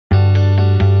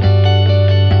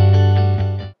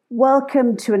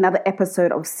Welcome to another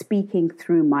episode of Speaking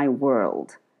Through My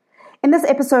World. In this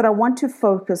episode, I want to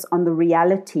focus on the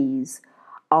realities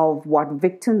of what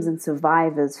victims and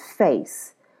survivors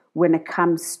face when it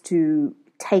comes to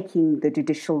taking the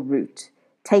judicial route,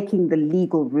 taking the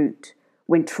legal route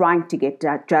when trying to get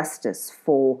justice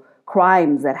for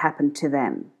crimes that happen to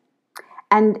them.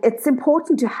 And it's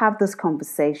important to have this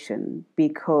conversation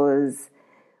because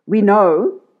we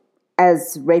know,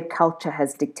 as rape culture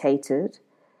has dictated,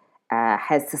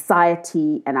 has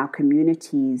society and our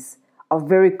communities are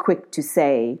very quick to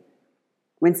say,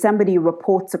 when somebody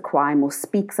reports a crime or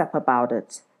speaks up about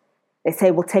it, they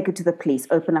say, well, take it to the police,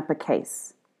 open up a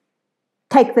case.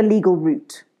 Take the legal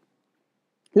route.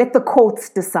 Let the courts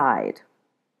decide.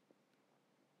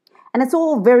 And it's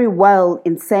all very well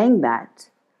in saying that,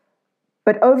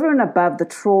 but over and above the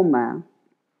trauma,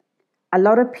 a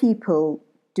lot of people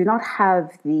do not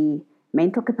have the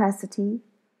mental capacity,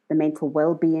 the mental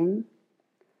well-being,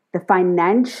 the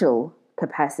financial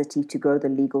capacity to go the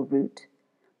legal route,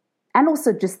 and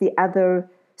also just the other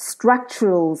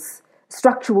structural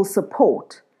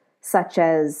support, such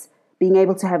as being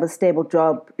able to have a stable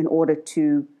job in order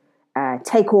to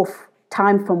take off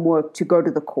time from work to go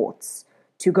to the courts,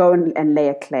 to go and lay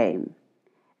a claim.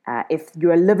 If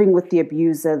you're living with the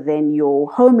abuser, then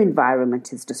your home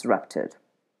environment is disrupted.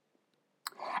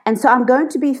 And so I'm going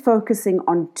to be focusing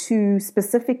on two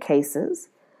specific cases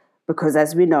because,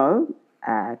 as we know,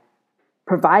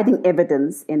 providing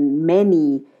evidence in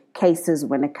many cases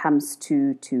when it comes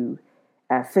to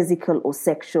physical or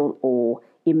sexual or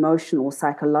emotional or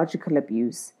psychological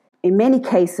abuse, in many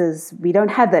cases, we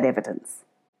don't have that evidence.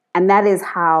 And that is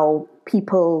how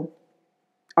people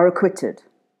are acquitted.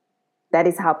 That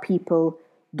is how people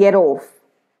get off.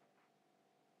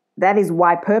 That is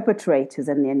why perpetrators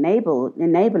and the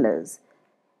enablers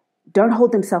don't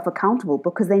hold themselves accountable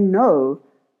because they know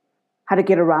how to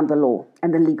get around the law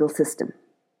and the legal system.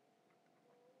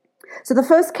 So the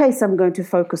first case I'm going to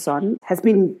focus on has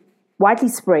been widely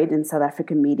spread in South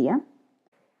African media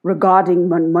regarding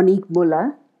Monique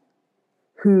Muller,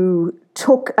 who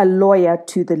took a lawyer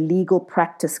to the Legal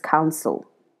Practice Council.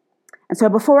 And so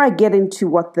before I get into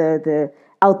what the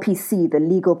LPC, the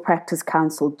Legal Practice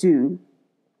Council, do,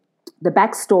 the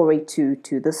backstory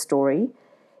to this story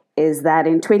is that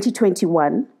in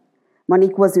 2021,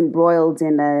 Monique was embroiled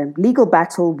in a legal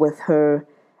battle with her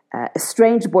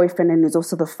estranged boyfriend, and is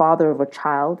also the father of a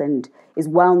child, and is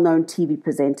well-known TV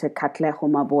presenter Katlego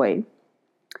Maboy.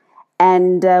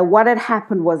 And what had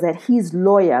happened was that his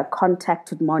lawyer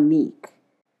contacted Monique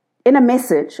in a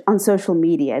message on social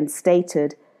media and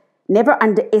stated, "Never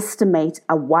underestimate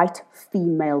a white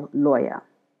female lawyer."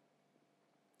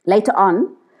 Later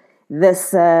on,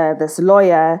 this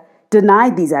lawyer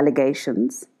denied these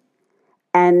allegations,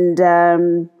 and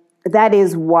that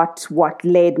is what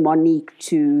led Monique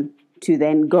to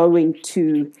then going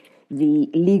to the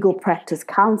Legal Practice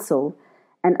Council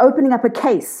and opening up a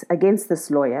case against this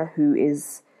lawyer who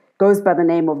goes by the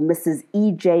name of Mrs.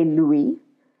 E.J. Louis,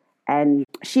 and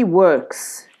she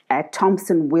works at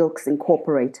Thompson Wilkes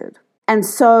Incorporated. And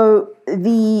so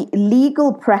the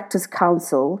Legal Practice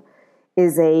Council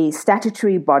is a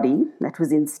statutory body that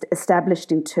was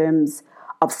established in terms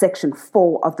of Section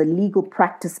 4 of the Legal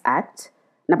Practice Act,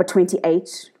 number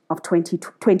 28 of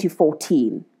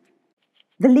 2014.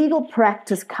 The Legal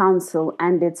Practice Council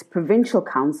and its provincial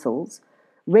councils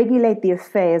regulate the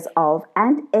affairs of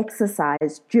and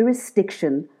exercise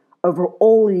jurisdiction over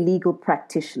all legal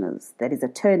practitioners, that is,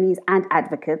 attorneys and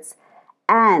advocates,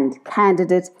 and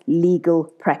candidate legal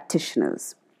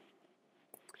practitioners.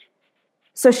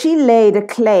 So she laid a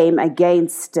claim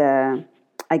against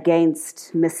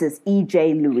Mrs.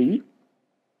 E.J. Louis.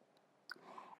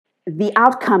 The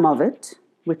outcome of it,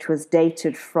 which was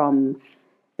dated from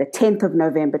the 10th of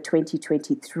November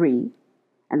 2023,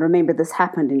 and remember this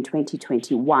happened in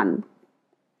 2021,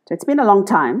 so it's been a long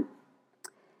time,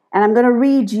 and I'm going to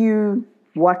read you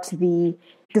what the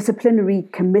disciplinary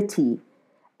committee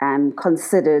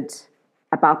considered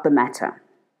about the matter.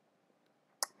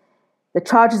 The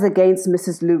charges against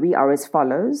Mrs. Louis are as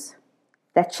follows: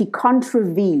 that she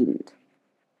contravened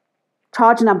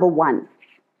charge number 1,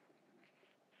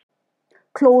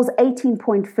 clause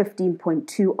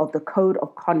 18.15.2 of the Code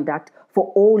of Conduct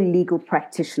for all legal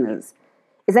practitioners,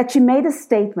 is that she made a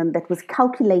statement that was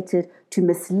calculated to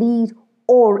mislead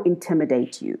or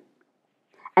intimidate you,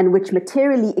 and which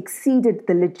materially exceeded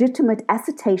the legitimate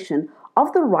assertion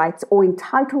of the rights or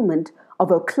entitlement of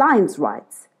her client's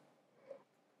rights,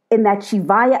 in that she,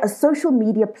 via a social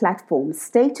media platform,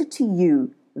 stated to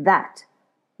you that,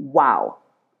 wow,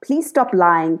 please stop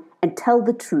lying and tell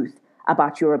the truth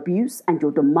about your abuse and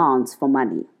your demands for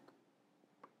money.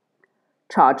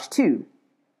 Charge 2.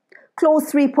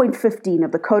 Clause 3.15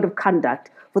 of the Code of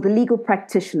Conduct for the legal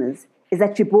practitioners is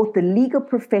that she brought the legal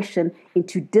profession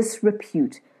into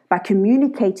disrepute by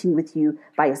communicating with you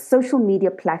by a social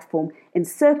media platform in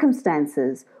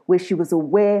circumstances where she was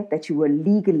aware that you were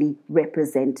legally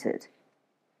represented.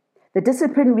 The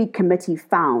disciplinary committee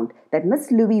found that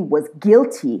Ms. Louis was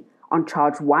guilty on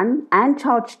charge 1 and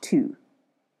charge 2.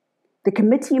 The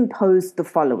committee imposed the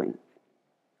following.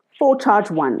 For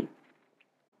charge 1,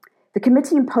 the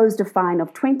committee imposed a fine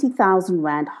of 20,000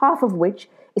 Rand, half of which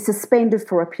is suspended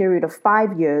for a period of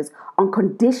 5 years on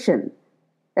condition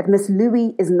that Ms.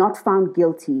 Louis is not found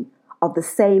guilty of the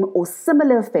same or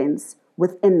similar offence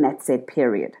within that said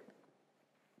period.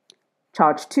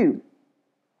 Charge 2.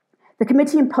 The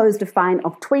committee imposed a fine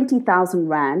of 20,000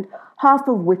 Rand, half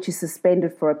of which is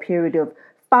suspended for a period of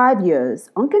 5 years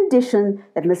on condition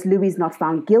that Ms. Louis is not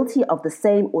found guilty of the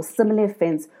same or similar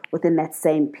offence within that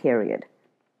same period.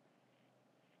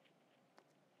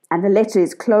 And the letter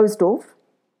is closed off,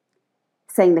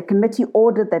 saying the committee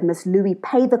ordered that Ms. Louis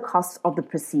pay the costs of the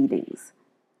proceedings.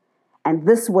 And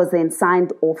this was then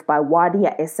signed off by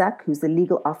Wadia Esak, who's the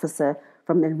legal officer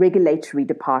from the Regulatory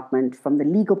Department, from the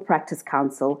Legal Practice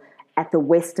Council at the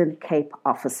Western Cape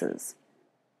offices.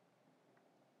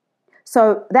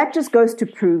 So that just goes to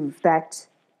prove that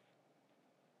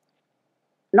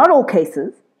not all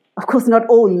cases, of course, not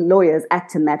all lawyers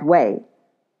act in that way.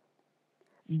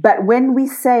 But when we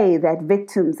say that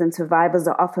victims and survivors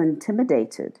are often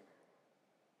intimidated,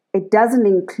 it doesn't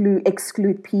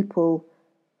exclude people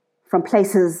from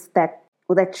places that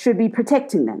should be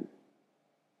protecting them.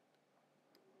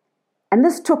 And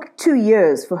this took 2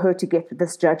 years for her to get to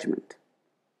this judgment,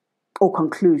 or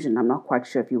conclusion. I'm not quite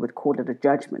sure if you would call it a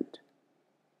judgment.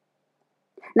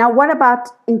 Now, what about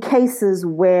in cases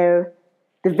where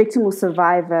the victim or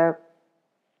survivor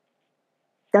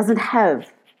doesn't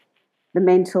have the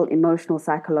mental, emotional,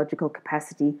 psychological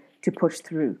capacity to push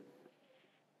through?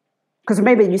 Because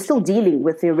remember, you're still dealing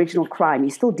with the original crime.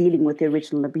 You're still dealing with the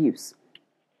original abuse.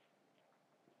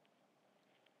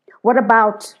 What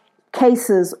about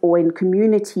cases or in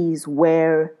communities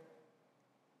where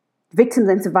victims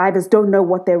and survivors don't know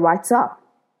what their rights are?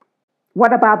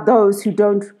 What about those who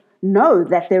don't know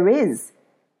that there is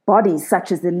bodies such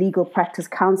as the Legal Practice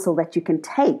Council that you can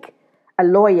take a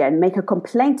lawyer and make a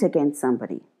complaint against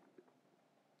somebody?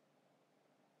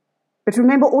 But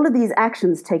remember, all of these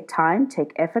actions take time,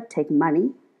 take effort, take money,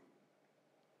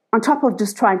 on top of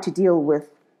just trying to deal with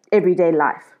everyday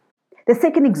life. The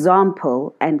second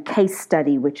example and case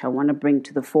study which I want to bring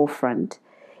to the forefront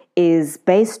is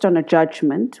based on a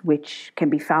judgment which can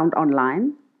be found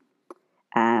online.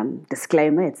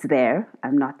 Disclaimer, it's there.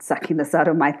 I'm not sucking this out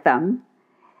of my thumb.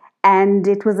 And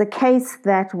it was a case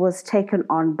that was taken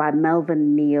on by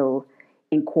Melvin Neal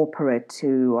Incorporate,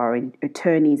 who are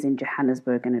attorneys in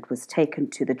Johannesburg, and it was taken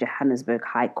to the Johannesburg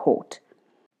High Court.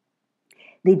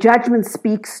 The judgment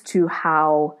speaks to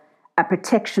how a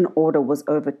protection order was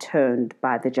overturned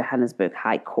by the Johannesburg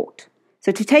High Court.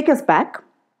 So to take us back,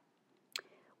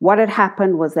 what had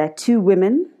happened was that 2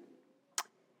 women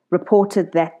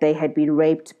reported that they had been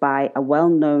raped by a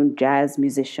well-known jazz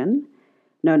musician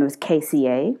known as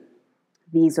KCA.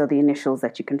 These are the initials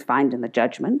that you can find in the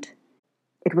judgment.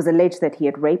 It was alleged that he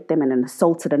had raped them and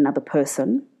assaulted another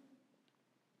person.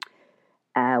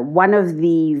 One of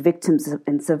the victims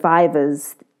and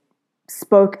survivors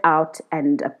spoke out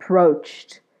and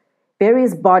approached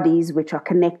various bodies which are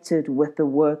connected with the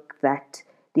work that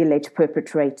the alleged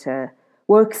perpetrator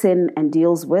works in and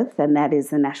deals with, and that is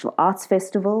the National Arts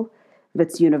Festival,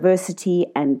 Wits University,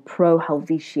 and Pro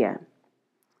Helvetia.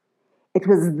 It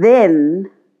was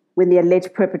then when the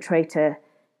alleged perpetrator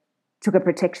took a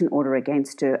protection order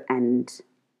against her and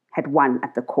had won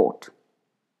at the court.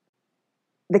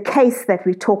 The case that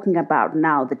we're talking about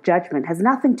now, the judgment, has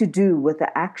nothing to do with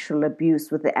the actual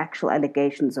abuse, with the actual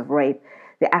allegations of rape,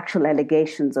 the actual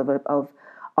allegations of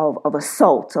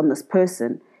assault on this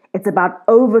person. It's about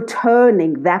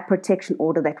overturning that protection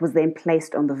order that was then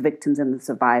placed on the victims and the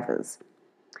survivors.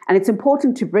 And it's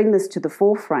important to bring this to the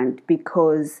forefront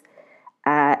because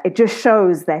it just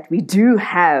shows that we do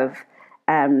have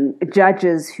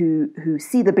judges who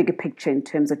see the bigger picture in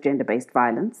terms of gender-based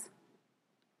violence.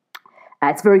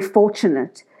 It's very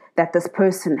fortunate that this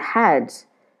person had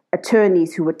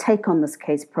attorneys who would take on this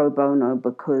case pro bono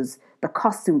because the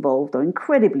costs involved are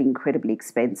incredibly, incredibly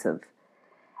expensive.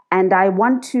 And I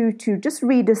want to just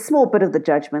read a small bit of the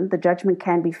judgment. The judgment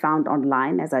can be found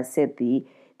online. As I said, the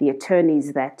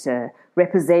attorneys that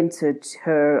represented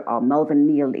her are Melvin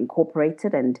Neal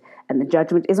Incorporated, and the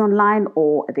judgment is online,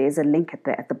 or there's a link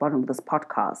at the bottom of this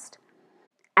podcast.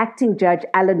 Acting Judge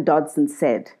Alan Dodson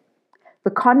said,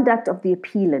 "The conduct of the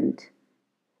appellant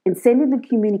in sending the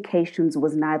communications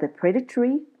was neither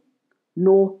predatory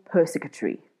nor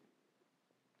persecutory.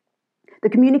 The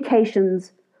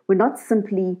communications were not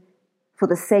simply for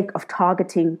the sake of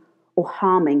targeting or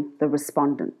harming the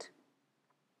respondent.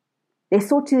 They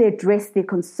sought to address their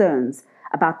concerns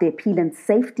about the appellant's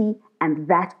safety and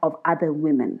that of other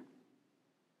women.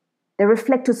 They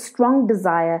reflect a strong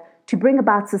desire to bring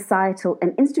about societal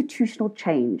and institutional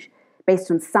change based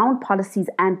on sound policies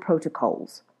and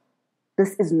protocols.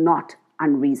 This is not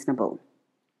unreasonable."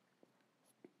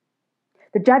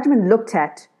 The judgment looked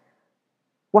at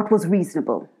what was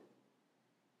reasonable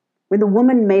when the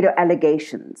woman made her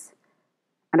allegations.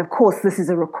 And of course, this is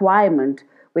a requirement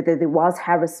whether there was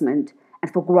harassment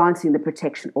and for granting the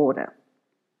protection order.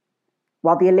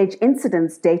 While the alleged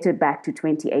incidents dated back to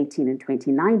 2018 and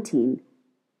 2019,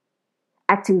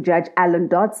 Acting Judge Alan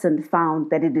Dodson found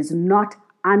that it is not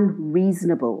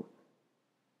unreasonable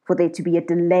for there to be a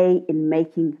delay in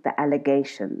making the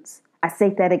allegations. I say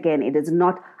that again, it is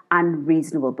not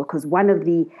unreasonable, because one of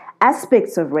the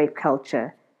aspects of rape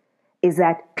culture is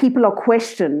that people are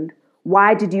questioned.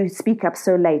 Why did you speak up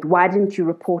so late? Why didn't you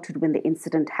report it when the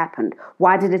incident happened?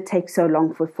 Why did it take so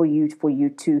long for you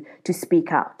to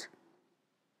speak out?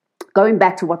 Going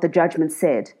back to what the judgment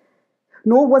said,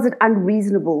 nor was it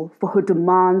unreasonable for her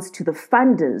demands to the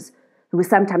funders, who were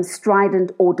sometimes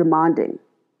strident or demanding.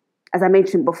 As I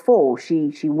mentioned before,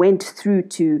 she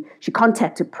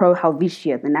contacted Pro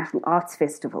Helvetia, the National Arts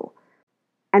Festival.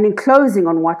 And in closing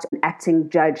on what Acting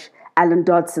Judge Alan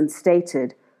Dodson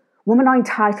stated, women are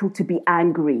entitled to be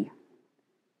angry.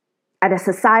 At a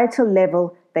societal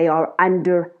level, they are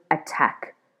under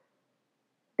attack.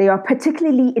 They are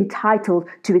particularly entitled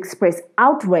to express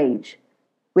outrage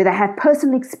where they have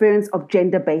personal experience of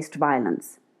gender-based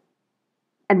violence,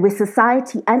 and where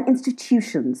society and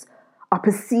institutions are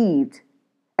perceived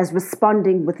as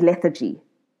responding with lethargy.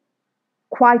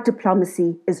 Quiet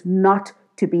diplomacy is not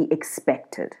to be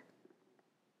expected.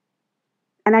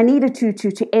 And I needed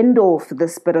to end off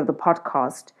this bit of the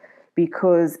podcast,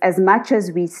 because as much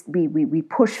as we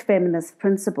push feminist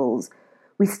principles,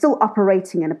 we're still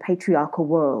operating in a patriarchal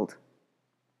world.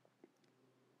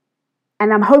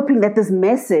 And I'm hoping that this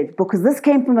message, because this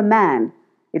came from a man,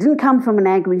 it didn't come from an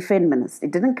angry feminist,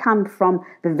 it didn't come from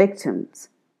the victims,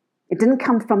 it didn't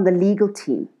come from the legal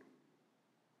team.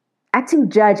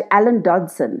 Acting Judge Alan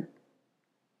Dodson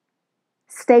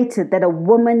stated that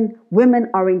women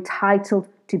are entitled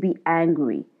to be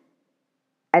angry.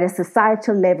 At a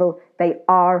societal level, they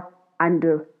are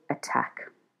under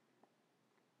attack.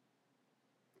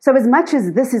 So as much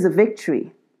as this is a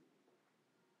victory,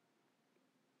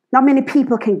 not many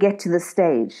people can get to this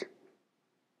stage,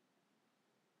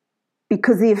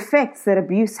 because the effects that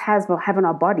abuse have on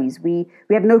our bodies, we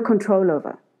have no control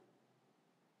over.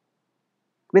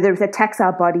 Whether it attacks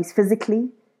our bodies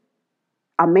physically,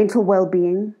 our mental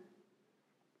well-being,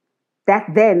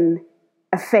 that then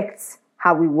affects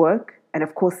how we work and,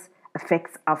 of course,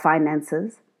 affects our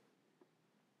finances.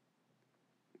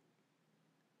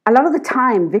 A lot of the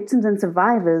time, victims and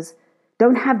survivors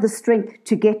don't have the strength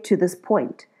to get to this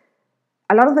point.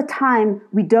 A lot of the time,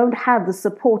 we don't have the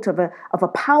support of a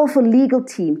powerful legal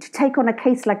team to take on a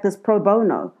case like this pro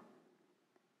bono.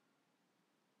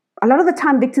 A lot of the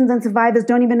time, victims and survivors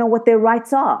don't even know what their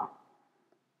rights are.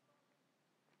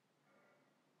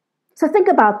 So think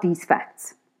about these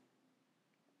facts.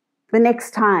 The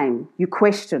next time you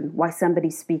question why somebody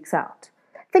speaks out,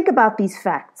 think about these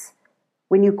facts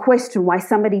when you question why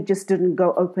somebody just didn't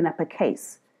go open up a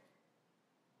case.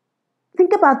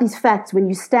 Think about these facts when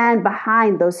you stand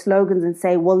behind those slogans and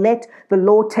say, well, let the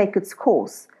law take its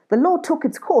course. The law took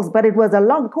its course, but it was a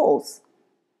long course.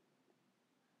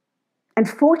 And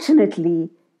fortunately,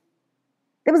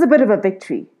 there was a bit of a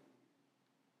victory.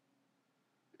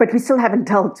 But we still haven't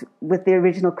dealt with the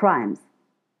original crimes.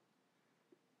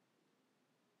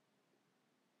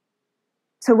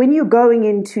 So when you're going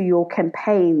into your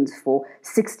campaigns for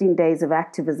 16 days of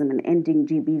activism and ending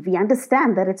GBV,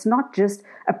 understand that it's not just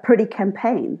a pretty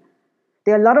campaign.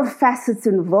 There are a lot of facets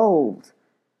involved.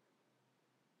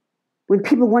 When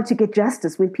people want to get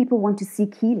justice, when people want to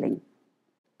seek healing.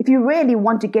 If you really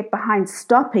want to get behind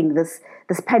stopping this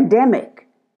pandemic,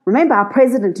 remember our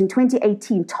president in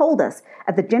 2018 told us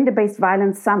at the Gender-Based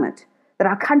Violence Summit that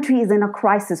our country is in a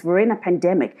crisis, we're in a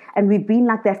pandemic, and we've been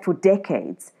like that for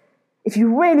decades. If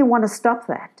you really want to stop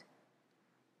that,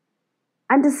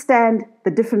 understand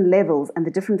the different levels and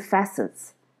the different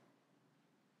facets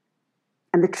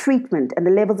and the treatment and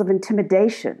the levels of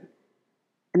intimidation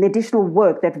and the additional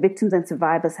work that victims and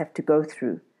survivors have to go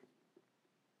through.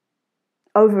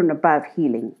 over and above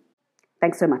healing.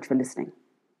 Thanks so much for listening.